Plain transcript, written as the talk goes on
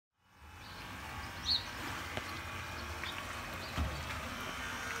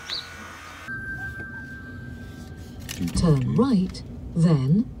Turn right,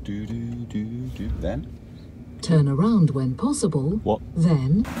 then Then? turn around when possible. What?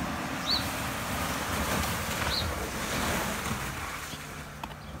 Then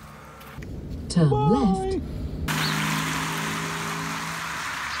turn left.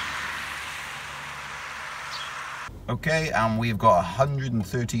 Okay, and we've got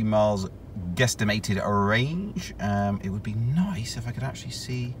 130 miles guesstimated range. It would be nice if I could actually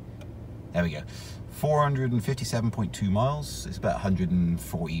see. There we go. 457.2 miles. It's about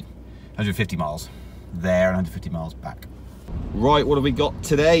 150 miles there and 150 miles back. Right, what have we got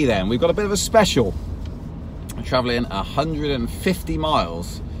today then? We've got a bit of a special. We're traveling 150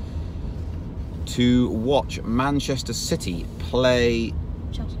 miles to watch Manchester City play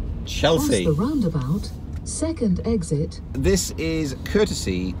Chelsea. Cross the roundabout, second exit. This is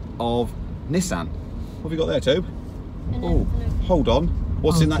courtesy of Nissan. What have we got there, Tobe? Oh, hold on.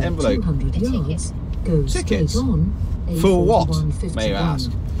 What's in that envelope? 200 yards, go Tickets? straight on. For what, A4151. may you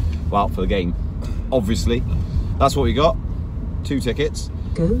ask? Well, for the game, obviously. That's what we got. 2 tickets.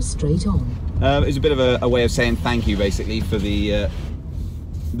 Go straight on. It's a bit of a way of saying thank you, basically, for the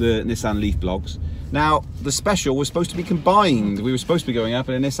Nissan Leaf blogs. Now, the special was supposed to be combined. We were supposed to be going up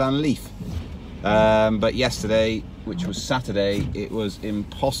in a Nissan Leaf. But yesterday, which was Saturday, it was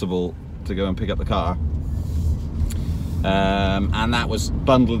impossible to go and pick up the car. And that was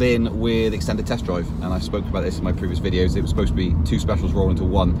bundled in with extended test drive, and I spoke about this in my previous videos. It was supposed to be 2 specials rolled into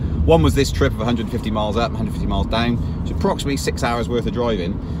one. One was this trip of 150 miles up, 150 miles down, which is approximately 6 hours worth of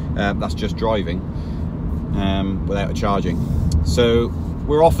driving. That's just driving without a charging. So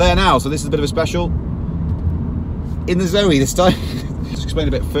we're off there now. So this is a bit of a special in the Zoe this time. Just explain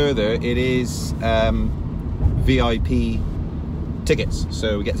a bit further. It is VIP tickets,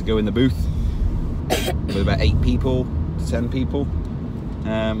 so we get to go in the booth with about 8 people. 10 people,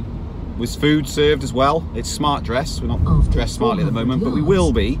 with food served as well. It's smart dress. We're not dressed smartly at the moment, but we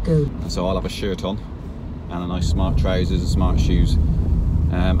will be. So I'll have a shirt on and a nice smart trousers and smart shoes,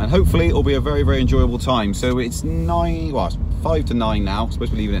 and hopefully it'll be a very, very enjoyable time. So it's 5 to 9 now. Supposed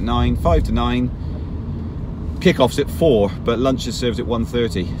to be leaving at 9. 5 to 9. Kickoff's at 4, but lunch is served at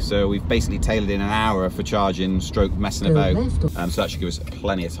 1:30. So we've basically tailored in an hour for charging, stroke messing about. So that should give us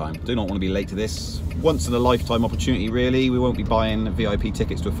plenty of time. Do not want to be late to this. Once in a lifetime opportunity, really. We won't be buying VIP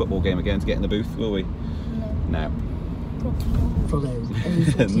tickets to a football game again to get in the booth, will we? No.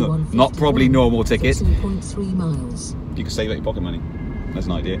 Not probably normal ticket. 13.3 miles. You can save out your pocket money. That's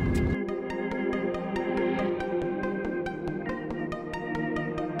an idea.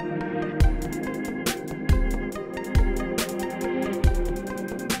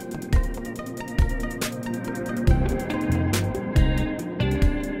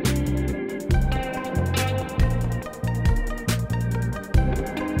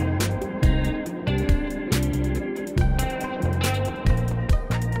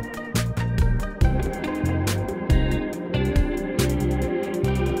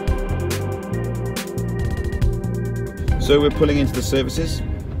 So we're pulling into the services,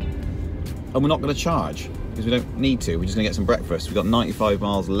 and we're not going to charge because we don't need to. We're just going to get some breakfast. We've got 95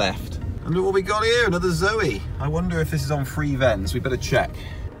 miles left. And look what we got here, another Zoe. I wonder if this is on free vends. We better check.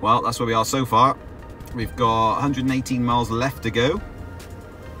 Well, that's where we are so far. We've got 118 miles left to go,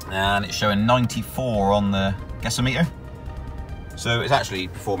 and it's showing 94 on the guessometer. So it's actually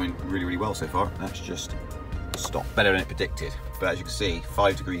performing really, really well so far. That's just stopped better than it predicted. But as you can see,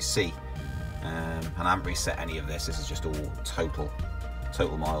 5 degrees C. And I haven't reset any of this. This is just all total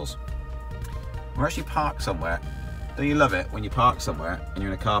miles. We're actually parked somewhere. Don't you love it when you park somewhere and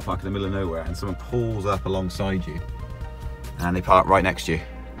you're in a car park in the middle of nowhere and someone pulls up alongside you and they park right next to you?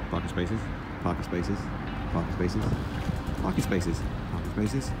 Parking spaces, parking spaces, parking spaces, parking spaces, parking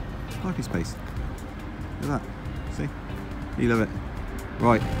spaces, parking space. Look at that. See? You love it.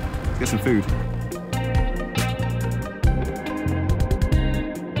 Right, let's get some food.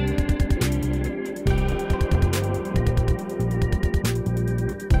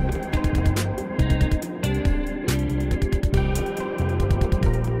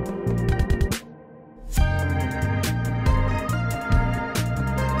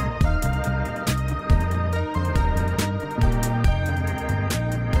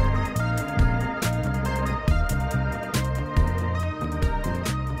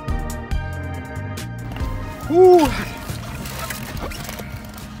 Ooh.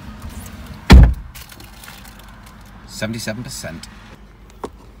 77%.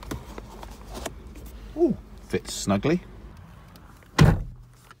 Ooh, fits snugly.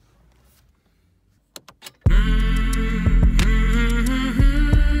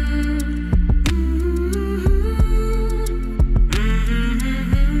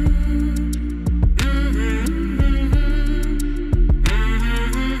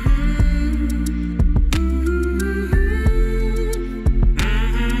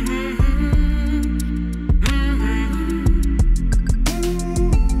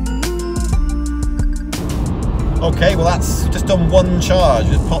 Okay, well that's just done one charge.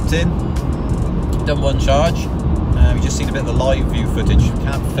 Just popped in, done one charge. You just seen a bit of the live view footage.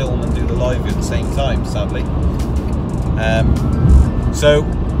 Can't film and do the live view at the same time, sadly. So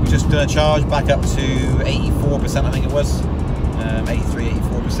we just done a charge back up to 84%, I think it was. 83,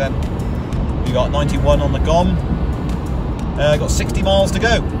 84%. We got 91 on the GOM. Got 60 miles to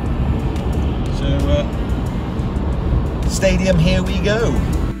go. So stadium, here we go.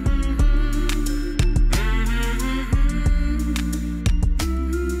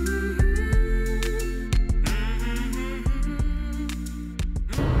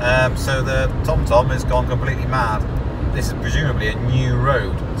 So the TomTom has gone completely mad. This is presumably a new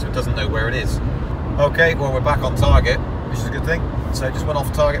road, so it doesn't know where it is. Okay, well we're back on target, which is a good thing. So it just went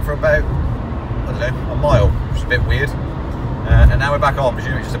off target for about, I don't know, a mile, which is a bit weird. And now we're back on,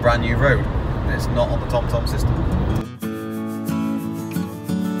 presumably it's just a brand new road, and it's not on the TomTom system.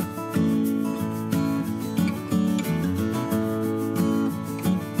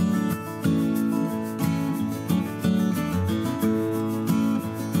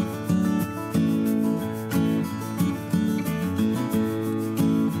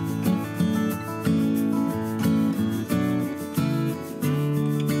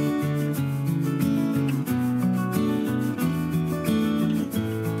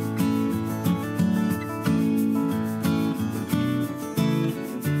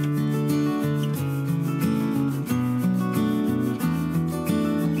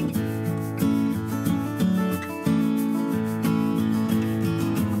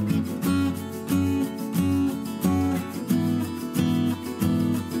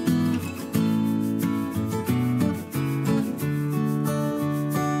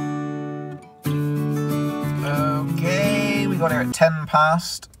 Got here at 10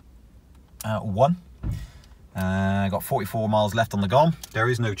 past 1. Got 44 miles left on the GOM. There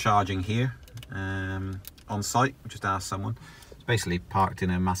is no charging here on site. We just asked someone. It's basically parked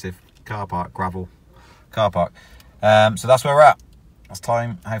in a massive car park, gravel car park. So that's where we're at. That's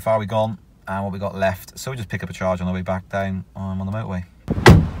time, how far we gone, and what we got left. So we just pick up a charge on the way back down on the motorway.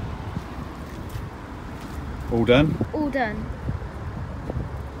 All done? All done.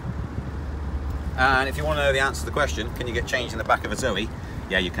 And if you want to know the answer to the question, can you get changed in the back of a Zoe?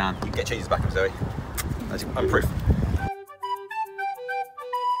 Yeah, you can. You can get changed in the back of a Zoe. I'm proof.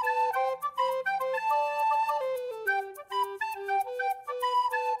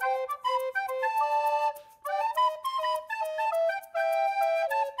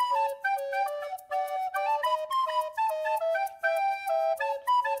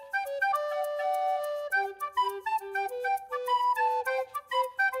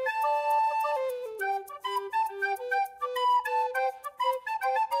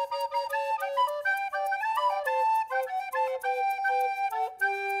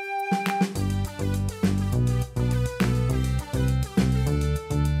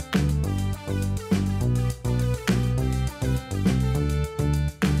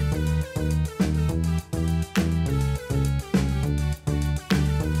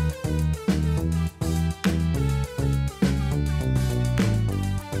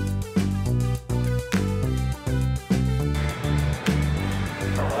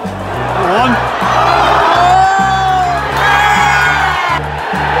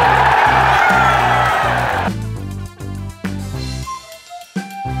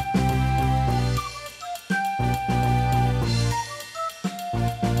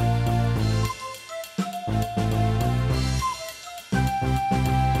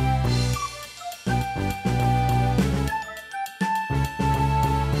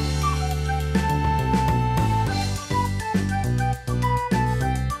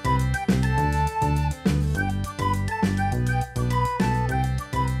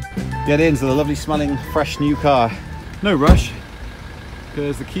 Get into the lovely smelling fresh new car. No rush,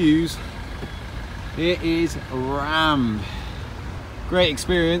 because the queues, it is rammed. Great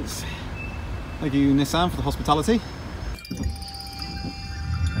experience. Thank you, Nissan, for the hospitality.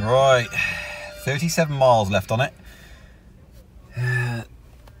 Right, 37 miles left on it.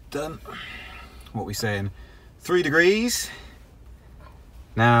 Done. What are we saying? 3 degrees.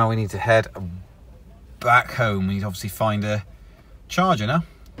 Now we need to head back home. We need to obviously find a charger now.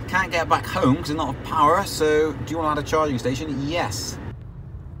 Can't get back home because there's not enough power, so do you want to add a charging station? Yes.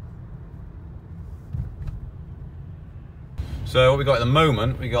 So what we got at the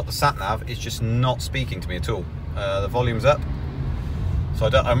moment, we got the sat-nav, it's just not speaking to me at all. The volume's up, so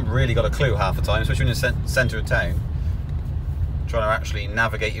I haven't really got a clue half the time, especially in the centre of town. Trying to actually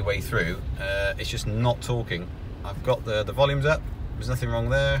navigate your way through, it's just not talking. I've got the volume's up, there's nothing wrong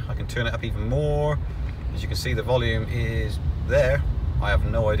there. I can turn it up even more. As you can see, the volume is there. I have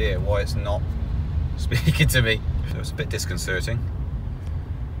no idea why it's not speaking to me. so it's a bit disconcerting.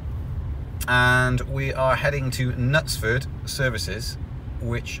 And we are heading to Knutsford Services,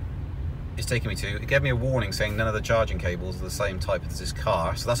 which is taking me to, it gave me a warning saying none of the charging cables are the same type as this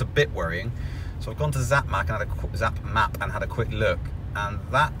car, so that's a bit worrying. So I've gone to Zap Map and had a quick look, and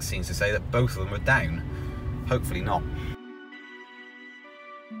that seems to say that both of them are down. Hopefully not.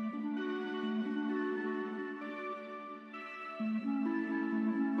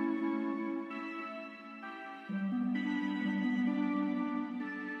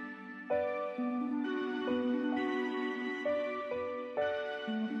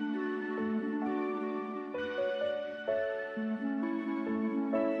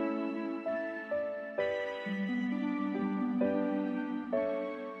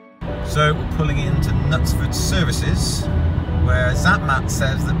 So we're pulling into Knutsford Services, where ZapMap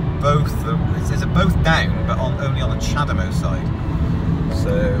says that they're both down, but only on the Chadamo side.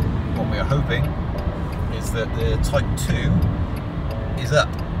 So what we are hoping is that the Type 2 is up.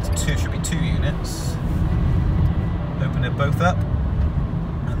 Should be 2 units. Hoping they're both up,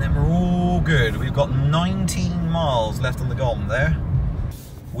 and then we're all good. We've got 19 miles left on the GOM there.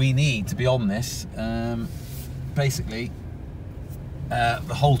 We need to be on this basically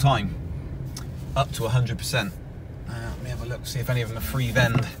the whole time, up to 100%. Let me have a look, see if any of them are free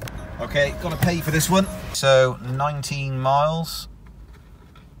vend. Okay, got to pay for this one. So 19 miles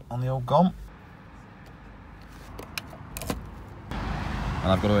on the old GOM.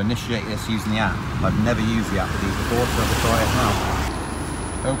 And I've got to initiate this using the app. I've never used the app with these before, so I'll try it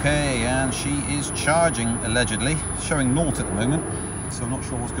now. Okay, and she is charging, allegedly. It's showing 0 at the moment, so I'm not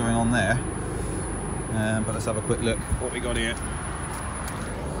sure what's going on there. But let's have a quick look what we got here.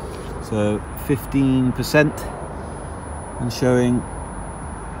 So 15% and showing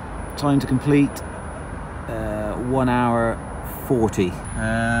time to complete 1 hour 40.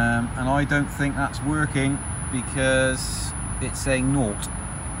 And I don't think that's working because it's saying 0.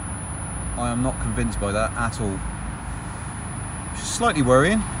 I am not convinced by that at all. Which is slightly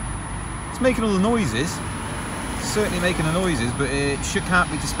worrying. It's making all the noises. It's certainly making the noises, but it can't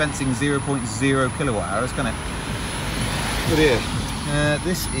be dispensing 0.0 kilowatt hours, can it? Look here.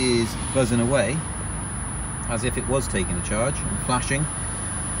 This is buzzing away as if it was taking a charge and flashing.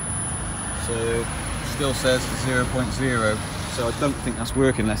 So it still says 0.0. So I don't think that's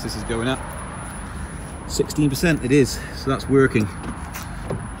working unless this is going up. 16% it is, so that's working.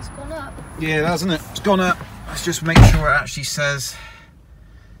 It's gone up. Yeah, hasn't it? It's gone up. Let's just make sure it actually says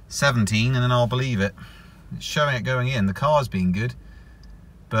 17 and then I'll believe it. It's showing it going in. The car's been good,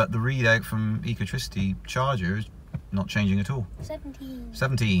 but the readout from Ecotricity charger is not changing at all.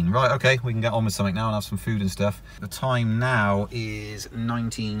 17. Right, okay, we can get on with something now and have some food and stuff. The time now is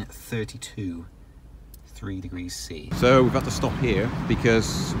 19:32. 3 degrees C. So we've had to stop here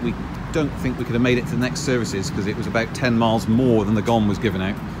because we don't think we could have made it to the next services because it was about 10 miles more than the GOM was given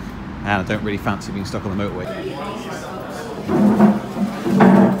out, and I don't really fancy being stuck on the motorway.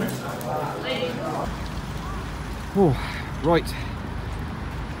 Oh, right.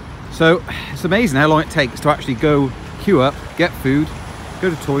 So it's amazing how long it takes to actually go queue up, get food, go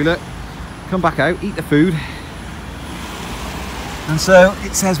to the toilet, come back out, eat the food. And so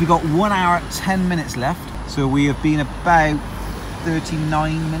it says we've got 1 hour 10 minutes left. So we have been about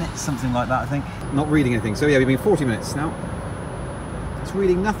 39 minutes, something like that, I think. Not reading anything. So yeah, we've been 40 minutes now. It's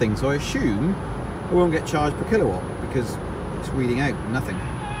reading nothing. So I assume we won't get charged per kilowatt because it's reading out nothing.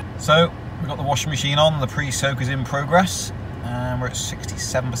 So we've got the washing machine on. The pre-soak is in progress. And we're at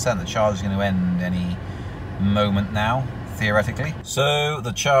 67%. The charge is going to end any moment now, theoretically. So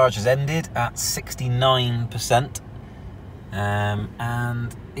the charge has ended at 69%.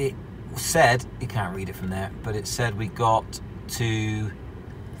 And it said, you can't read it from there, but it said we got to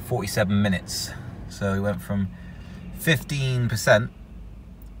 47 minutes. So we went from 15%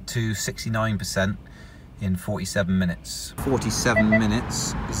 to 69% in 47 minutes. 47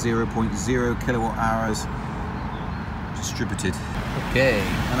 minutes, 0.0 kilowatt hours distributed. Okay,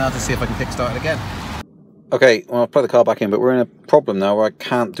 and now to see if I can kickstart it again. Okay, well, I've put the car back in, but we're in a problem now where I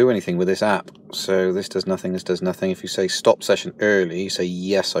can't do anything with this app. So this does nothing, this does nothing. If you say stop session early, you say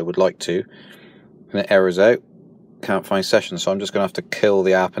yes, I would like to, and it errors out, can't find session. So I'm just going to have to kill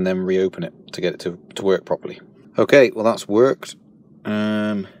the app and then reopen it to get it to work properly. Okay, well that's worked.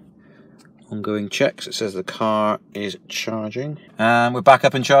 Ongoing checks, it says the car is charging. And we're back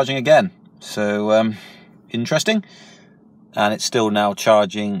up and charging again. So, interesting. And it's still now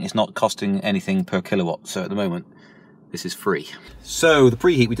charging, it's not costing anything per kilowatt, so at the moment this is free. So the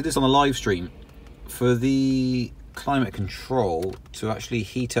preheat, we did this on a live stream. For the climate control, to actually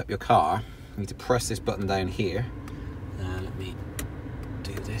heat up your car, you need to press this button down here. Let me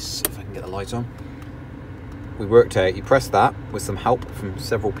do this, if I can get the light on. we worked out you press that with some help from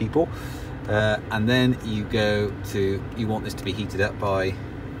several people, and then you go to, you want this to be heated up by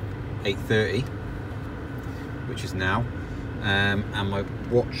 8:30, which is now, and my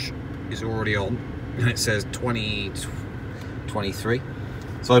watch is already on and it says 20:23,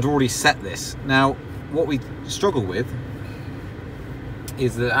 so I'd already set this. Now what we struggle with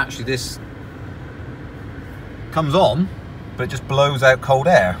is that actually this comes on but it just blows out cold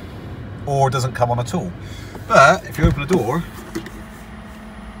air, or doesn't come on at all. But if you open the door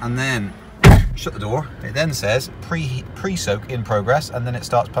and then shut the door, it then says pre-soak in progress, and then it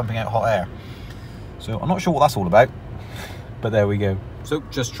starts pumping out hot air. So I'm not sure what that's all about, but there we go. So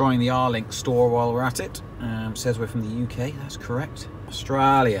just trying the R-Link store while we're at it. Says we're from the UK, that's correct.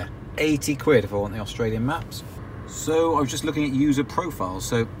 Australia, 80 quid if I want the Australian maps. So I was just looking at user profiles.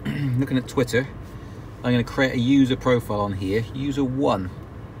 So looking at Twitter, I'm going to create a user profile on here. User 1.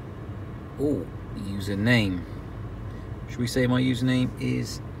 Oh, username. Should we say my username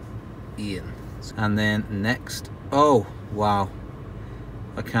is Ian? And then next. Oh, wow.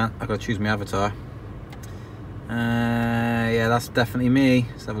 I can't, I've got to choose my avatar. Yeah, that's definitely me.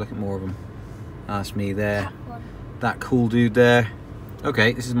 Let's have a look at more of them. That's me there. That cool dude there.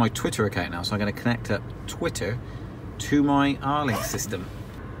 Okay, this is my Twitter account now, so I'm going to connect up Twitter to my R-Link system.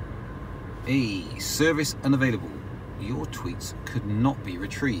 Service unavailable. Your tweets could not be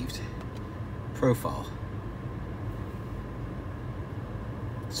retrieved. Profile.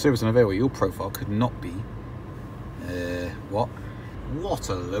 Service unavailable. Your profile could not be. What? What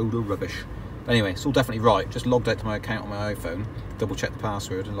a load of rubbish. But anyway, it's all definitely right. Just logged out to my account on my iPhone, double checked the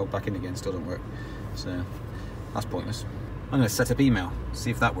password and logged back in again. Still don't work. So that's pointless. I'm going to set up email,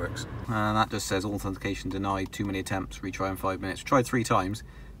 see if that works. And that just says authentication denied, too many attempts, retry in 5 minutes. Tried 3 times.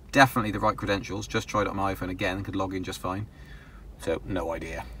 Definitely the right credentials. Just tried it on my iPhone again, could log in just fine. So no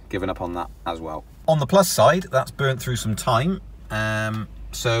idea. Given up on that as well. On the plus side, that's burnt through some time.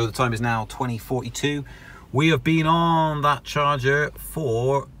 So the time is now 20:42. We have been on that charger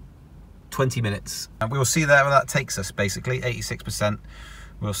for 20 minutes. And we will see where that takes us, basically, 86%.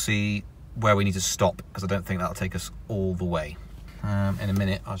 We'll see where we need to stop, because I don't think that'll take us all the way. In a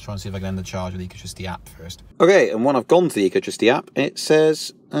minute, I'll try and see if I can end the charge with the Ecotricity app first. Okay, and when I've gone to the Ecotricity app, it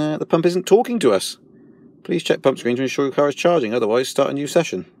says the pump isn't talking to us. Please check pump screen to ensure your car is charging, otherwise start a new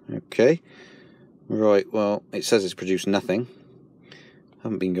session. Okay. Right, well, it says it's produced nothing.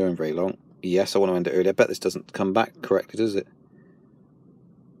 Haven't been going very long. Yes, I want to end it early. I bet this doesn't come back correctly, does it?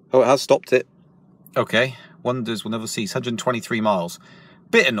 Oh, it has stopped it. Okay, wonders will never cease. 123 miles.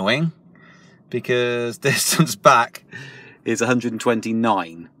 Bit annoying, because distance back is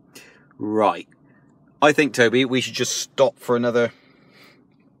 129. Right. I think, Toby, we should just stop for another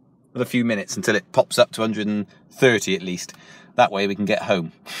few minutes until it pops up to 130 at least. That way we can get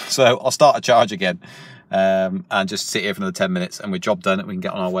home. So I'll start a charge again and just sit here for another 10 minutes, and we're job done and we can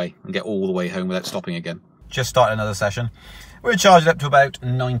get on our way and get all the way home without stopping again. Just started another session. We're charged up to about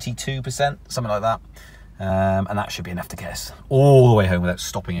 92%, something like that. And that should be enough to get us all the way home without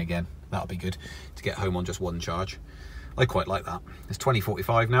stopping again. That'll be good to get home on just one charge. I quite like that. It's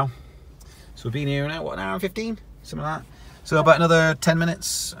 20:45 now. So we've been here now, what, an hour and 15? Something like that. So about another 10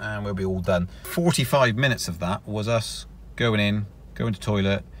 minutes and we'll be all done. 45 minutes of that was us going in, going to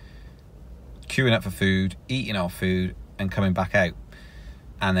toilet, queuing up for food, eating our food and coming back out.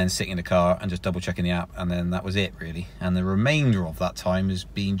 And then sitting in the car and just double checking the app, and then that was it really. And the remainder of that time has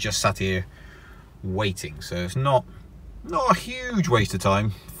been just sat here waiting. So it's not a huge waste of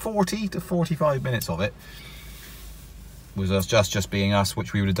time. 40 to 45 minutes of it was us just being us,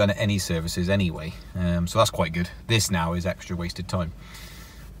 which we would have done at any services anyway. So that's quite good. This now is extra wasted time,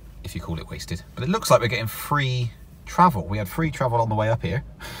 if you call it wasted. But it looks like we're getting free travel. We had free travel on the way up here.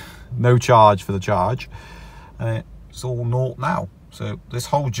 No charge for the charge. It's all naught now. So this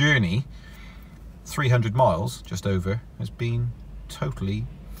whole journey, 300 miles, just over, has been totally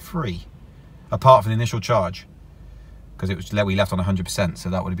free. Apart from the initial charge, because it was, we left on 100%, so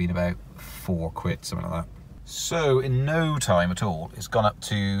that would have been about 4 quid, something like that. So in no time at all, it's gone up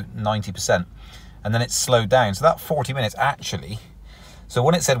to 90%, and then it's slowed down. So that 40 minutes actually, so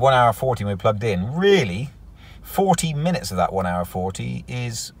when it said 1 hour 40 when we plugged in, really, 40 minutes of that 1 hour 40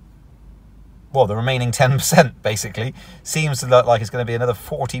 is, well, the remaining 10% basically seems to look like it's going to be another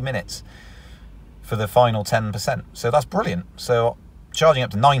 40 minutes for the final 10%. So that's brilliant. So charging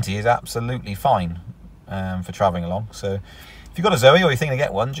up to 90 is absolutely fine for traveling along. So if you've got a Zoe or you're thinking to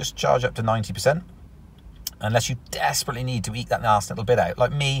get one, just charge up to 90%. Unless you desperately need to eke that last little bit out.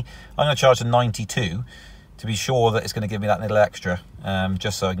 Like me, I'm going to charge to 92 to be sure that it's going to give me that little extra,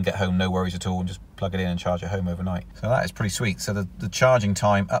 just so I can get home no worries at all and just plug it in and charge it home overnight. So that is pretty sweet. So the charging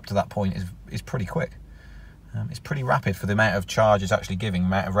time up to that point is pretty quick. It's pretty rapid for the amount of charge it's actually giving, the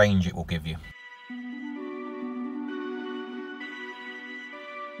amount of range it will give you.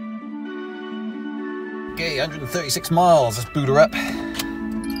 Okay, 136 miles, let's boot her up.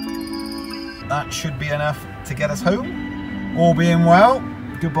 That should be enough to get us home. All being well,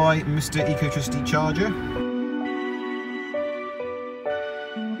 goodbye Mr. Ecotricity Charger.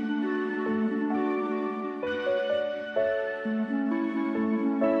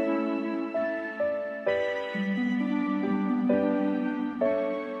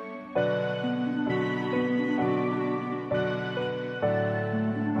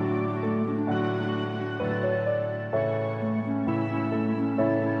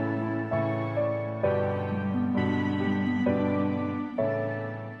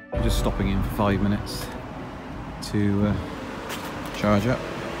 Just stopping in for 5 minutes to charge up.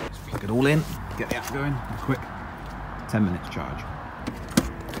 Just plug it all in, get the app going, a quick 10 minutes charge.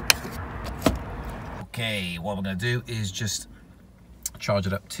 Okay, what we're going to do is just charge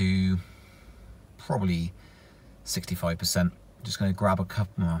it up to probably 65%. Just going to grab a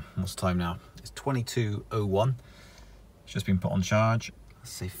couple more. What's the time now? It's 22:01. It's just been put on charge.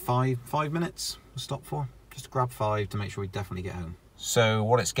 Let's say 5 minutes we'll stop for. Just grab 5 to make sure we definitely get home. So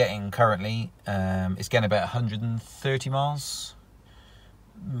what it's getting currently, it's getting about 130 miles.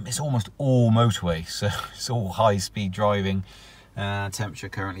 It's almost all motorway, so it's all high-speed driving. Temperature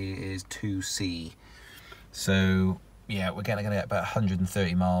currently is 2°C. So yeah, we're going to get about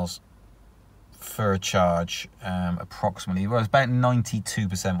 130 miles for a charge, approximately. Well, it's about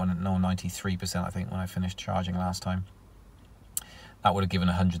 92% when, no, 93% I think when I finished charging last time. That would have given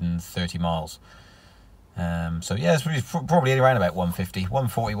 130 miles. So yeah, it's probably around about 140,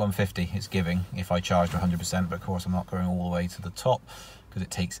 150 it's giving if I charged 100%, but of course I'm not going all the way to the top because it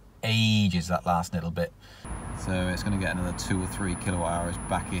takes ages, that last little bit. So it's going to get another 2 or 3 kilowatt hours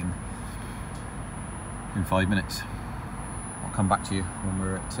back in 5 minutes. I'll come back to you when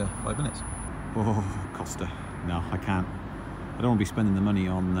we're at 5 minutes. Oh, Costa. No, I can't. I don't want to be spending the money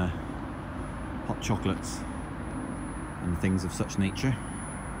on hot chocolates and things of such nature.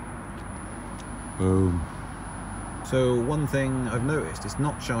 Boom. So one thing I've noticed, it's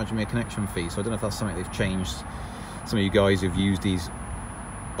not charging me a connection fee, so I don't know if that's something they've changed. Some of you guys who've used these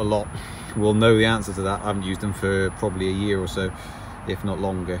a lot will know the answer to that. I haven't used them for probably a year or so, if not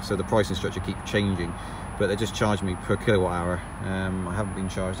longer, so the pricing structure keeps changing, but they're just charging me per kilowatt hour. I haven't been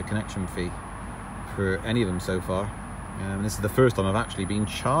charged a connection fee for any of them so far, and this is the first time I've actually been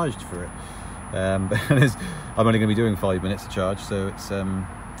charged for it. But I'm only going to be doing 5 minutes of charge, so it's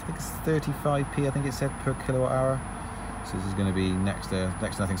I think it's 35p, I think it said, per kilowatt hour. So this is going to be next to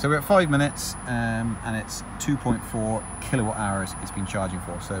nothing. So we're at 5 minutes, and it's 2.4 kilowatt hours it's been charging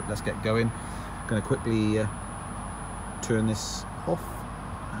for. So let's get going. I'm going to quickly turn this off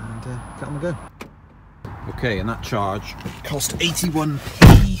and get on the go. Okay, and that charge cost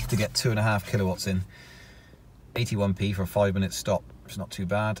 81p to get 2.5 kilowatts in. 81p for a 5 minute stop. It's not too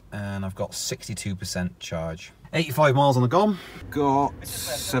bad, and I've got 62% charge. 85 miles on the gom, got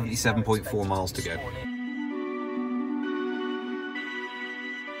 77.4 miles to go.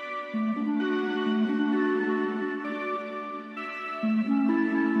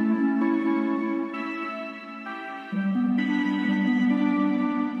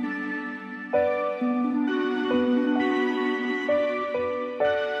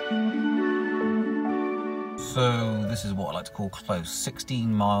 So this is what I like to call close.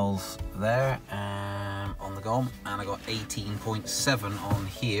 16 miles there on the gom, and I got 18.7 on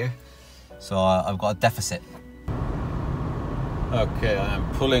here. So I've got a deficit. Okay, I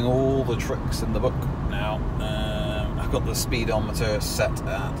am pulling all the tricks in the book now. I've got the speedometer set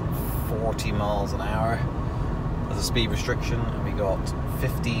at 40 miles an hour as a speed restriction, and we got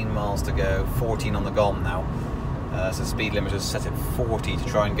 15 miles to go, 14 on the gom now. So speed limiter is set at 40 to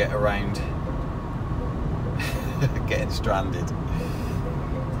try and get around getting stranded.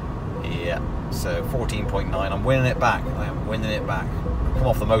 Yeah, so 14.9. I'm winning it back. I am winning it back. I've come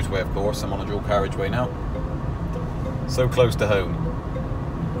off the motorway, of course. I'm on a dual carriageway now. So close to home.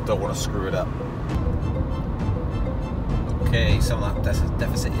 Don't want to screw it up. Okay, some of that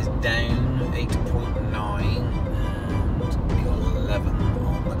deficit is down, 8.9, and we got 11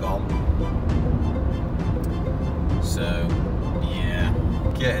 on the gom. So yeah,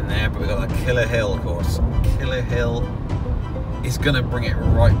 getting there, but we got that killer hill, of course. Killer hill is gonna bring it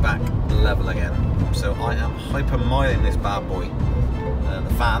right back level again. So I am hyper-miling this bad boy.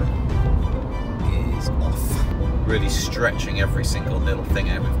 The fan is off. Really stretching every single little thing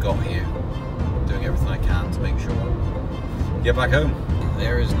out we've got here. Doing everything I can to make sure I get back home.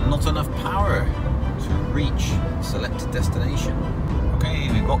 There is not enough power to reach selected destination.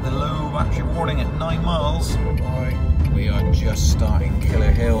 Okay, we've got the low battery warning at 9 miles. Right, we are just starting Killer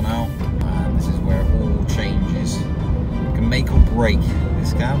Hill now, and this is where it all changes. You can make or break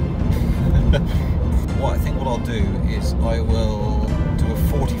this cam. What I'll do is I will do a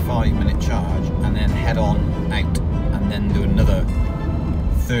 45-minute charge and then head on out and then do another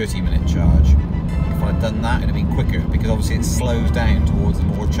 30-minute charge. If I'd done that, it'd have been quicker, because obviously it slows down towards the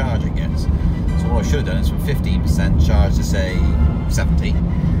more charge it gets. So what I should have done is from 15% charge to say 70,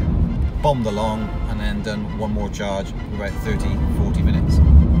 bombed along and then done one more charge for about 30-40 minutes.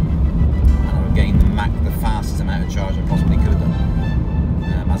 And I would gain the fastest amount of charge I possibly could have done.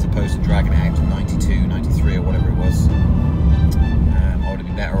 As opposed to dragging it out to 92, 93 or whatever it was. I would have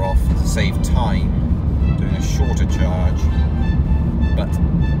been better off to save time doing a shorter charge, but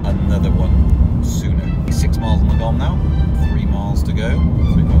another one sooner. 6 miles on the gone now, 3 miles to go,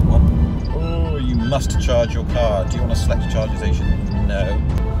 3.1. Oh, you must charge your car. Do you want to select a charging station? No.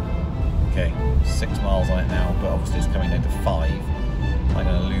 Okay, 6 miles on it now, but obviously it's coming down to 5. I'm going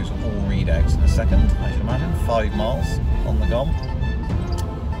to lose all readouts in a second, I should imagine. 5 miles on the gone.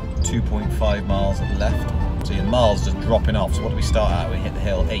 2.5 miles left. So your miles just dropping off. So what do we start at? We hit the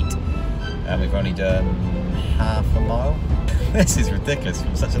hill 8, and we've only done half a mile. This is ridiculous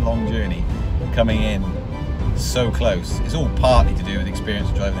from such a long journey. Coming in so close. It's all partly to do with the experience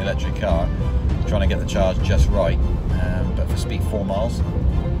of driving an electric car, trying to get the charge just right. But for speed 4 miles,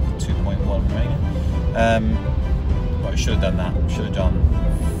 2.1 remaining. Well, I should have done that. Should have done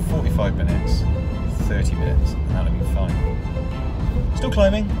 45 minutes, 30 minutes, and that would have been fine. Still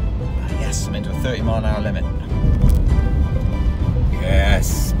climbing. Yes, I'm into a 30-mile-an-hour limit.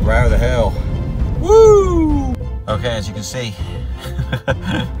 Yes, brow of the hill. Woo! Okay, as you can see,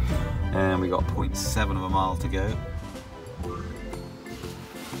 and we got 0.7 of a mile to go.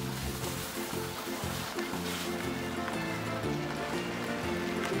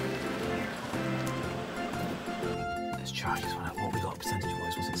 Let's charge this one up. What we got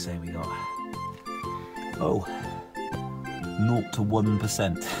percentage-wise? What's it saying we got? Oh. 0 to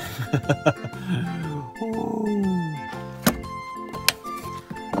 1%.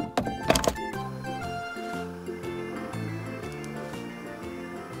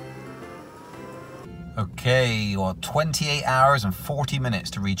 Okay, well, 28 hours and 40 minutes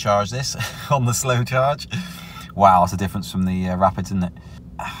to recharge this on the slow charge. Wow, that's a difference from the rapids, isn't it?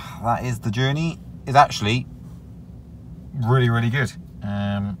 That is the journey. It's actually really, really good.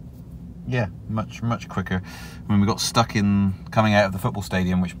 Yeah, much quicker. I mean, we got stuck in coming out of the football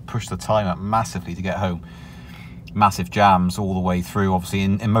stadium, which pushed the time up massively to get home. Massive jams all the way through,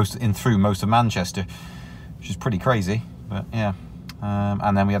 obviously through most of Manchester, which is pretty crazy. But yeah,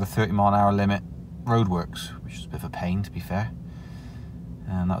 and then we had a 30-mile-an-hour limit roadworks, which is a bit of a pain, to be fair.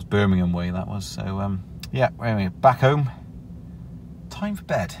 And that was Birmingham way. That was so. Yeah, anyway, back home. Time for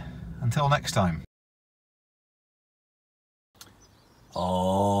bed. Until next time.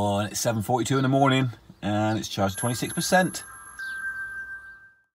 Oh, and it's 7:42 in the morning, and it's charged 26%.